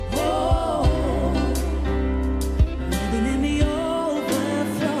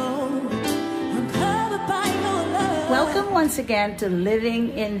once again to Living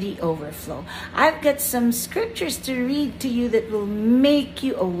in the Overflow. I've got some scriptures to read to you that will make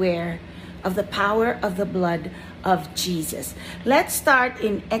you aware of the power of the blood of Jesus. Let's start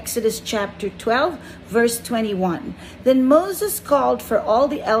in Exodus chapter 12, verse 21. Then Moses called for all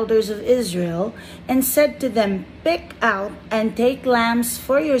the elders of Israel and said to them, "Pick out and take lambs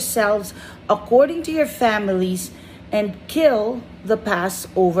for yourselves according to your families, and kill the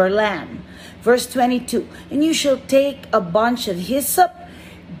Passover lamb." Verse 22, "And you shall take a bunch of hyssop,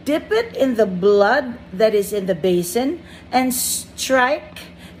 dip it in the blood that is in the basin, and strike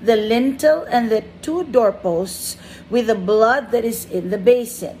the lintel and the two doorposts with the blood that is in the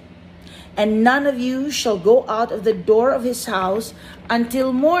basin. And none of you shall go out of the door of his house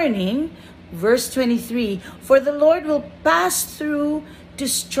until morning." Verse 23, "For the Lord will pass through to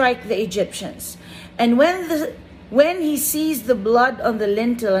strike the Egyptians. And when he sees the blood on the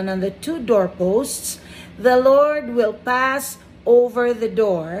lintel and on the two doorposts, the Lord will pass over the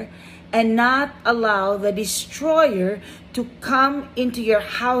door and not allow the destroyer to come into your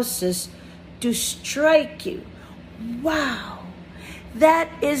houses to strike you." Wow! That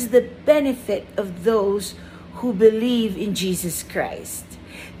is the benefit of those who believe in Jesus Christ.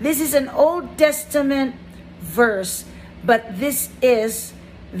 This is an Old Testament verse, but this is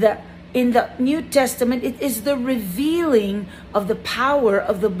in the New Testament, it is the revealing of the power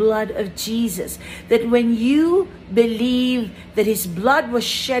of the blood of Jesus. That when you believe that his blood was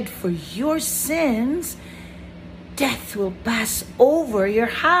shed for your sins, death will pass over your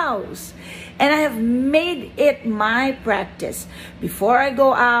house. And I have made it my practice. Before I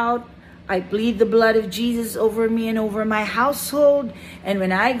go out, I plead the blood of Jesus over me and over my household. And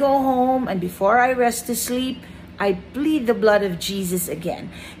when I go home and before I rest to sleep, I plead the blood of Jesus again.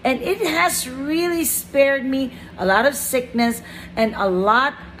 And it has really spared me a lot of sickness and a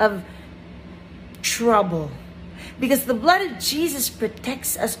lot of trouble. Because the blood of Jesus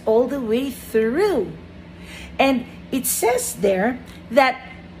protects us all the way through. And it says there that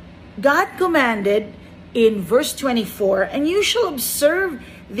God commanded in verse 24, "And you shall observe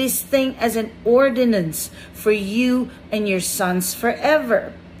this thing as an ordinance for you and your sons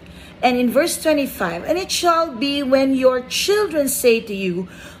forever." And in verse 25, "And it shall be when your children say to you,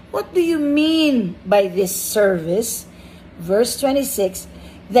 'What do you mean by this service?' Verse 26,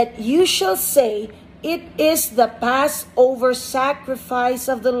 "that you shall say, 'It is the Passover sacrifice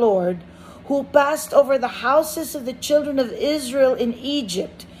of the Lord, who passed over the houses of the children of Israel in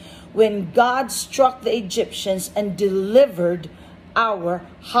Egypt, when God struck the Egyptians and delivered our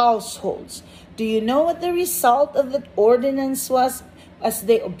households.'" Do you know what the result of that ordinance was as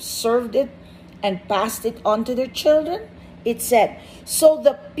they observed it and passed it on to their children? It said, "So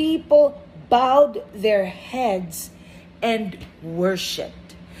the people bowed their heads and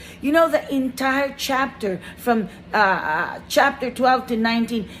worshipped." You know, the entire chapter from chapter 12 to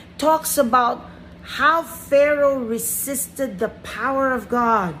 19 talks about how Pharaoh resisted the power of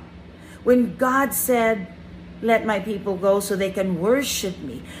God. When God said, "Let my people go so they can worship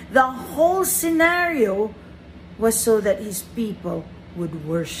me," the whole scenario was so that his people would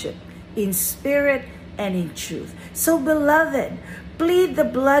worship in spirit and in truth. So, beloved, plead the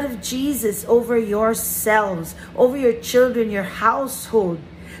blood of Jesus over yourselves, over your children, your household,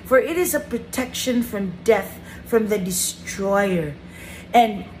 for it is a protection from death, from the destroyer.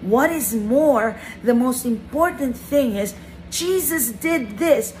 And what is more, the most important thing is Jesus did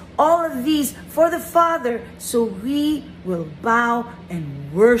this, all of these for the Father, so we will bow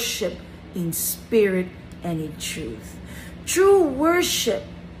and worship in spirit and in truth. True worship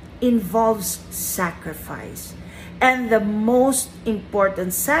involves sacrifice. And the most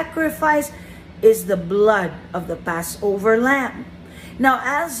important sacrifice is the blood of the Passover lamb. Now,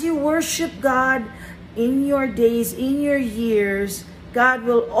 as you worship God in your days, in your years, God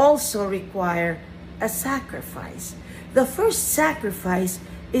will also require a sacrifice. The first sacrifice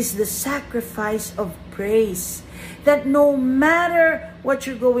is the sacrifice of praise. That no matter what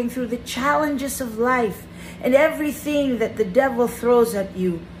you're going through, the challenges of life, and everything that the devil throws at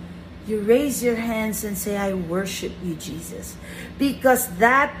you, you raise your hands and say, "I worship you, Jesus." Because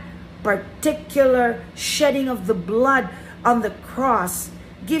that particular shedding of the blood on the cross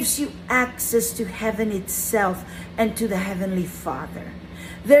gives you access to heaven itself and to the Heavenly Father.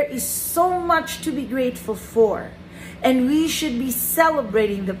 There is so much to be grateful for. And we should be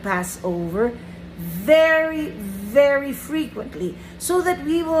celebrating the Passover very, very frequently so that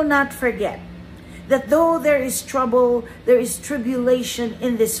we will not forget that though there is trouble, there is tribulation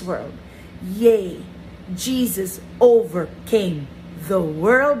in this world, yea, Jesus overcame the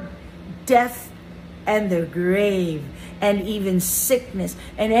world, death, and the grave, and even sickness,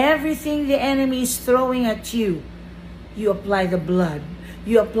 and everything the enemy is throwing at you. you apply the blood.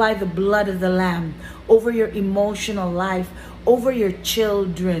 You apply the blood of the Lamb over your emotional life, over your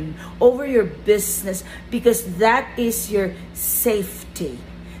children, over your business, because that is your safety.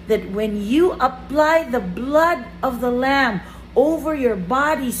 That when you apply the blood of the Lamb over your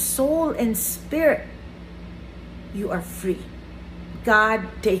body, soul, and spirit, you are free. God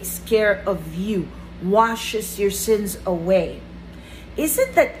takes care of you, washes your sins away.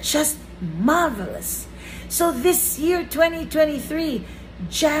 Isn't that just marvelous? So this year, 2023,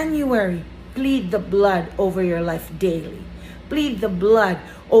 January, plead the blood over your life daily. Plead the blood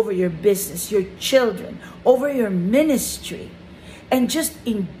over your business, your children, over your ministry. And just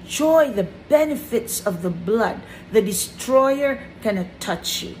enjoy the benefits of the blood. The destroyer cannot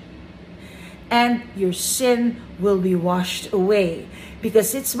touch you. And your sin will be washed away.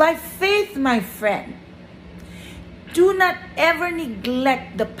 Because it's by faith, my friend. Do not ever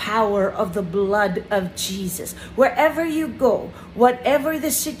neglect the power of the blood of Jesus. Wherever you go, whatever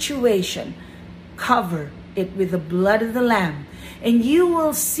the situation, cover it with the blood of the Lamb. And you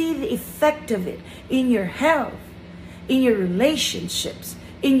will see the effect of it in your health, in your relationships,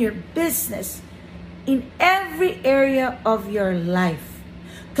 in your business, in every area of your life.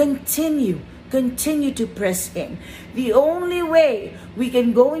 Continue to press in. The only way we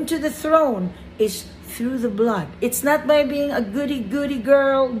can go into the throne is through the blood. It's not by being a goody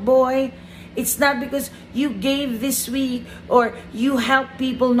girl, boy. It's not because you gave this week or you help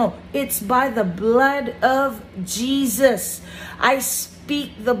people. No, it's by the blood of Jesus. I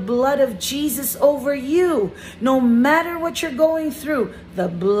speak the blood of Jesus over you. No matter what you're going through, the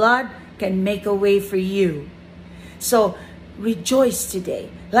blood can make a way for you. So rejoice today.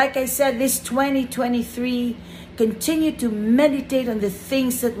 Like I said, this 2023, continue to meditate on the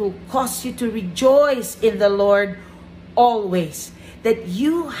things that will cause you to rejoice in the Lord always. That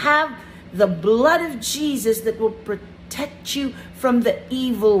you have the blood of Jesus that will protect you from the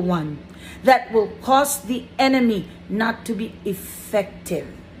evil one. That will cause the enemy not to be effective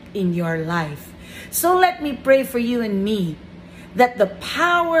in your life. So let me pray for you and me, that the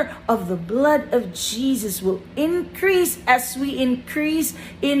power of the blood of Jesus will increase as we increase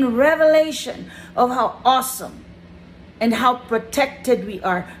in revelation of how awesome and how protected we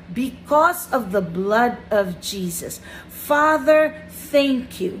are because of the blood of Jesus. Father,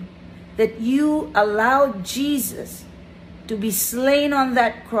 thank you that you allowed Jesus to be slain on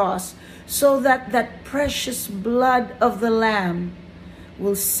that cross so that that precious blood of the Lamb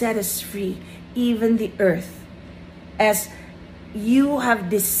will set us free, even the earth. As you have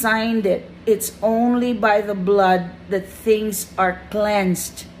designed it, it's only by the blood that things are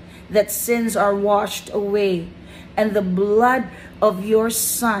cleansed, that sins are washed away. And the blood of your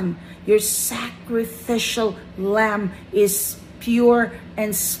Son, your sacrificial Lamb, is pure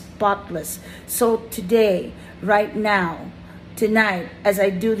and spotless. So today, right now, tonight, as I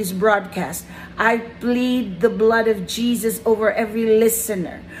do this broadcast, I plead the blood of Jesus over every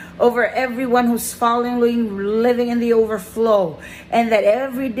listener, over everyone who's following, living in the overflow, and that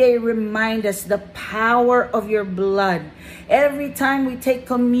every day remind us the power of your blood. Every time we take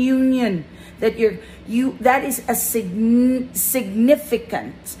communion, that that is a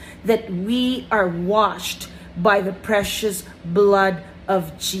significance that we are washed by the precious blood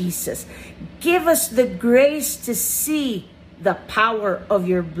of Jesus. Give us the grace to see the power of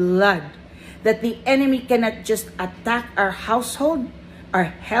your blood, that the enemy cannot just attack our household, our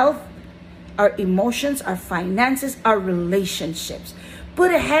health, our emotions, our finances, our relationships.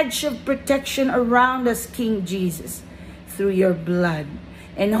 Put a hedge of protection around us, King Jesus, through your blood.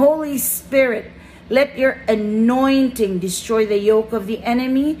 And Holy Spirit, let your anointing destroy the yoke of the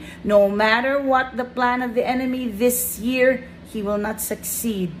enemy. No matter what the plan of the enemy this year, he will not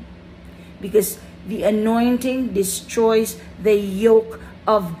succeed, because the anointing destroys the yoke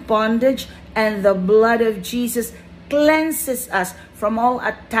of bondage, and the blood of Jesus cleanses us from all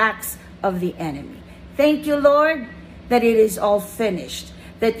attacks of the enemy. Thank you, Lord, that it is all finished,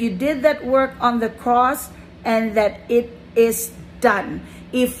 that you did that work on the cross, and that it is done.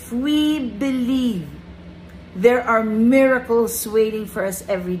 If we believe, there are miracles waiting for us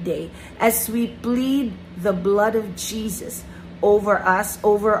every day as we plead the blood of Jesus over us,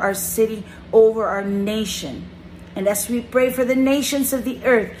 over our city, over our nation. And as we pray for the nations of the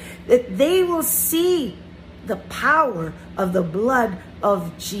earth, that they will see the power of the blood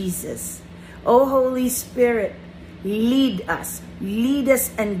of Jesus. Oh, Holy Spirit, lead us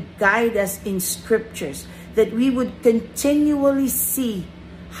and guide us in scriptures, that we would continually see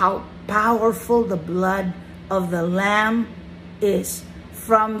how powerful the blood of the Lamb is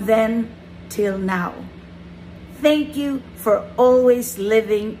from then till now. Thank you for always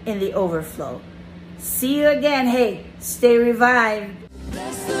living in the overflow. See you again. Hey, Stay revived.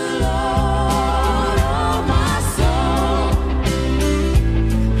 Bless the Lord.